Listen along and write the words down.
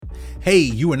Hey,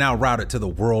 you are now routed to the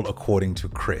world according to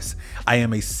Chris. I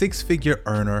am a six-figure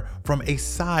earner from a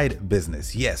side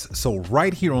business. Yes, so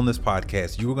right here on this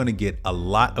podcast, you are going to get a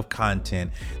lot of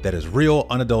content that is real,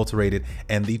 unadulterated,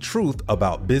 and the truth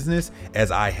about business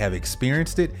as I have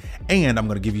experienced it, and I'm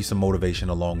going to give you some motivation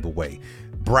along the way.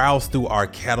 Browse through our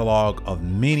catalog of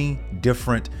many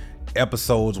different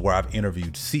episodes where I've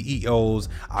interviewed CEOs.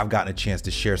 I've gotten a chance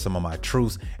to share some of my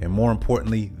truths. And more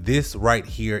importantly, this right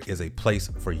here is a place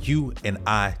for you and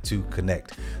I to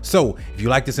connect. So if you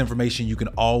like this information, you can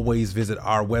always visit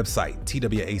our website,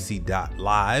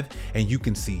 twac.live, and you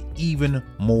can see even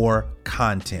more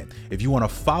content. If you want to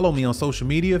follow me on social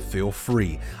media, feel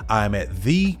free. I'm at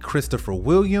The Christopher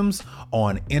Williams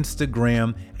on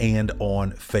Instagram and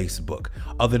on Facebook.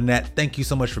 Other than that, thank you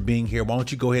so much for being here. Why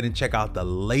don't you go ahead and check out the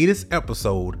latest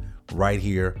episode right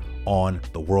here on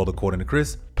the World According to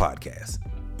Chris podcast.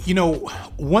 You know,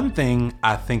 one thing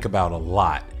I think about a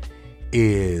lot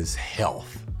is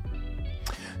health.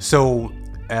 So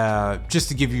just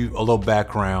to give you a little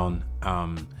background,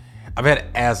 I've had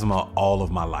asthma all of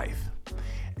my life.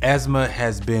 Asthma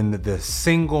has been the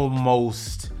single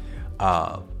most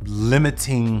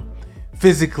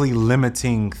physically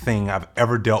limiting thing I've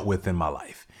ever dealt with in my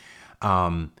life.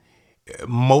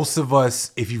 Most of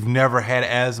us, if you've never had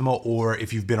asthma or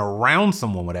if you've been around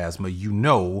someone with asthma, you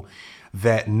know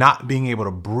that not being able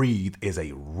to breathe is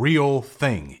a real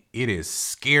thing. It is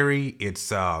scary.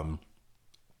 It's a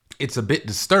bit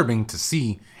disturbing to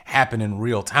see happen in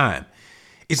real time.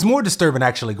 It's more disturbing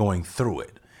actually going through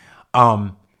it.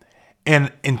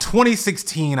 And in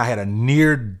 2016, I had a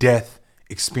near-death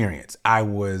experience. I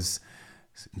was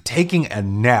taking a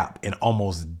nap and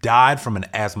almost died from an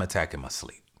asthma attack in my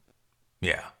sleep.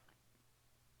 Yeah.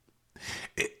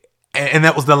 And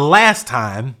that was the last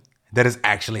time that has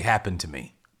actually happened to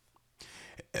me.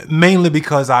 Mainly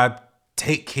because I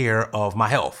take care of my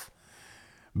health.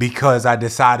 Because I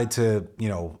decided to,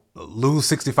 lose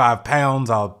 65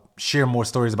 pounds. I'll share more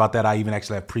stories about that. I even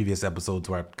actually have previous episodes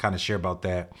where I kind of share about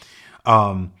that.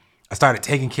 I started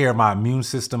taking care of my immune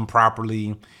system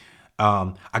properly.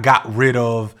 I got rid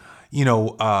of,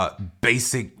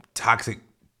 basic toxic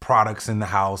products in the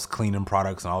house, cleaning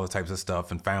products and all the types of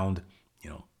stuff, and found,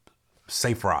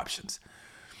 safer options.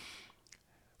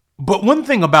 But one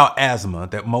thing about asthma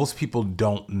that most people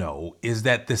don't know is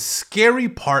that the scary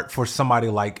part for somebody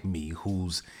like me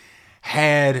who's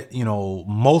had,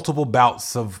 multiple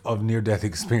bouts of near-death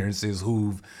experiences,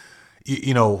 who's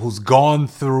gone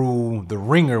through the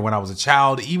ringer when I was a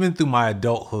child, even through my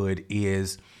adulthood,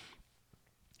 is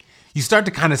you start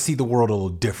to kind of see the world a little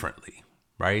differently,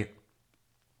 right?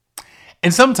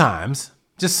 And sometimes,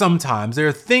 just sometimes, there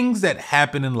are things that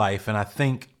happen in life and I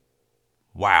think,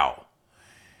 wow,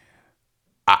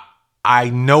 I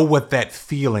know what that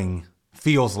feeling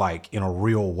feels like in a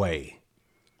real way.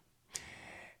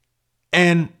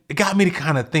 And it got me to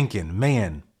kind of thinking,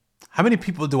 man, how many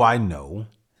people do I know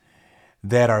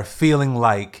that are feeling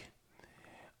like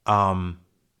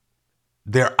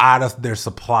they're out of their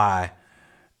supply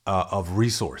of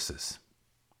resources?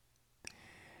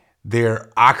 Their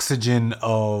oxygen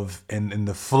and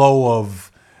the flow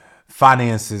of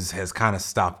finances has kind of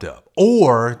stopped up.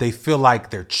 Or they feel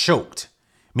like they're choked,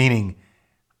 meaning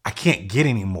I can't get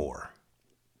any more,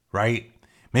 right?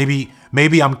 Maybe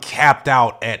I'm capped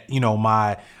out at,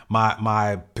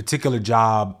 my particular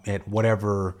job at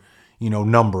whatever,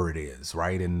 number it is,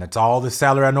 right? And that's all the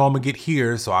salary I know I'm gonna get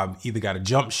here. So I've either got to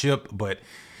jump ship, but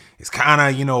it's kind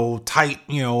of, tight,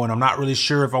 and I'm not really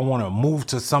sure if I want to move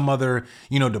to some other,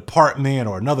 department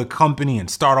or another company and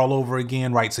start all over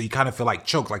again, right? So you kind of feel like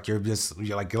choked, like you're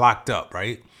like locked up,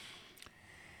 right?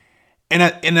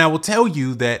 And I will tell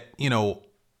you that,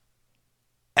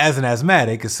 as an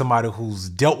asthmatic, as somebody who's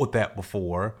dealt with that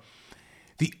before,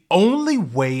 the only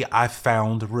way I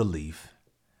found relief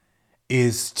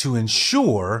is to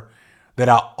ensure that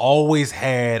I always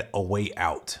had a way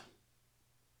out.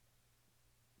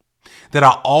 That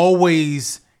I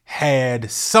always had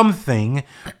something,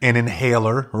 an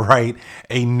inhaler, right?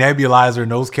 A nebulizer in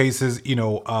those cases,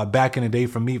 back in the day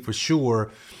for me, for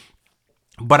sure.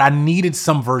 But I needed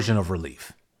some version of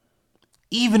relief.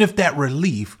 Even if that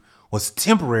relief was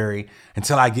temporary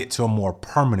until I get to a more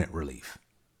permanent relief.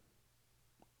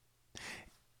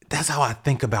 That's how I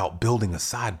think about building a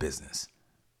side business.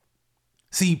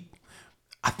 See,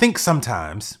 I think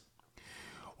sometimes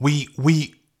we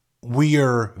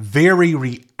are very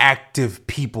reactive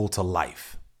people to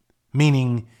life.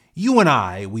 Meaning you and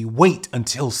I, we wait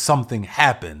until something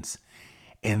happens.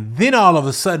 And then all of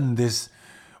a sudden this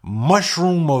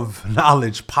mushroom of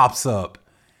knowledge pops up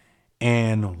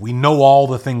and we know all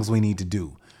the things we need to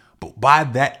do. But by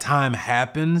that time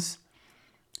happens,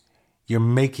 you're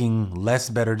making less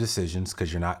better decisions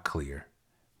because you're not clear,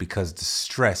 because the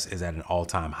stress is at an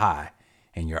all-time high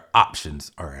and your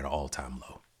options are at an all-time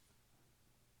low.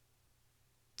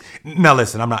 Now,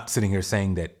 listen, I'm not sitting here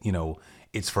saying that,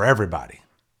 it's for everybody.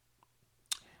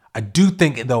 I do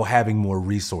think, though, having more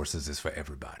resources is for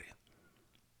everybody.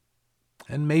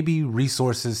 And maybe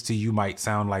resources to you might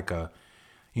sound like a,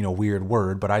 weird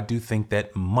word, but I do think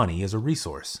that money is a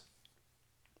resource.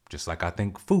 Just like I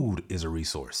think food is a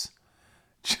resource.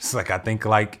 Just like I think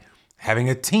like having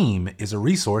a team is a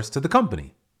resource to the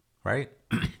company, right?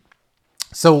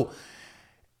 So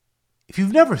if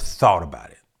you've never thought about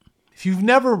it, if you've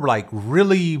never like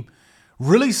really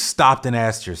stopped and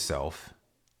asked yourself,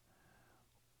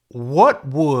 what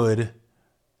would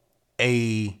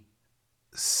a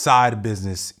side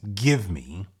business give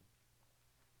me?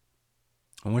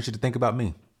 I want you to think about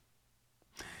me.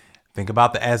 Think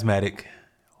about the asthmatic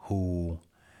who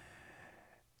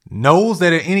knows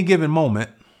that at any given moment,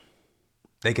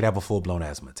 they could have a full-blown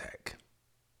asthma attack.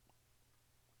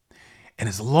 And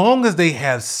as long as they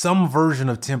have some version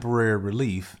of temporary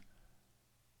relief,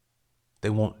 they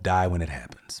won't die when it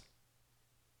happens.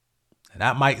 And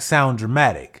that might sound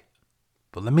dramatic,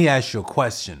 but let me ask you a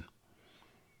question.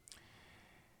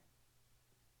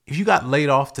 If you got laid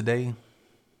off today,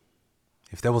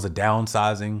 if there was a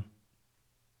downsizing,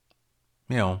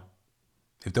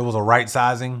 if there was a right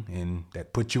sizing and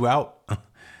that put you out,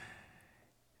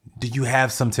 do you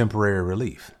have some temporary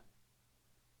relief?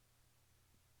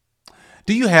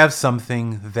 Do you have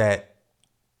something that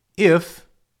if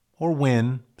or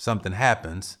when something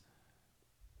happens,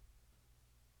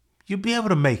 you'll be able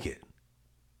to make it?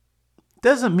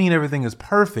 Doesn't mean everything is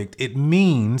perfect. It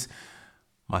means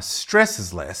my stress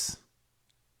is less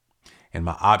and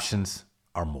my options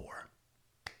are more.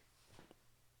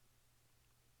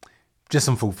 Just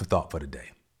some food for thought for today.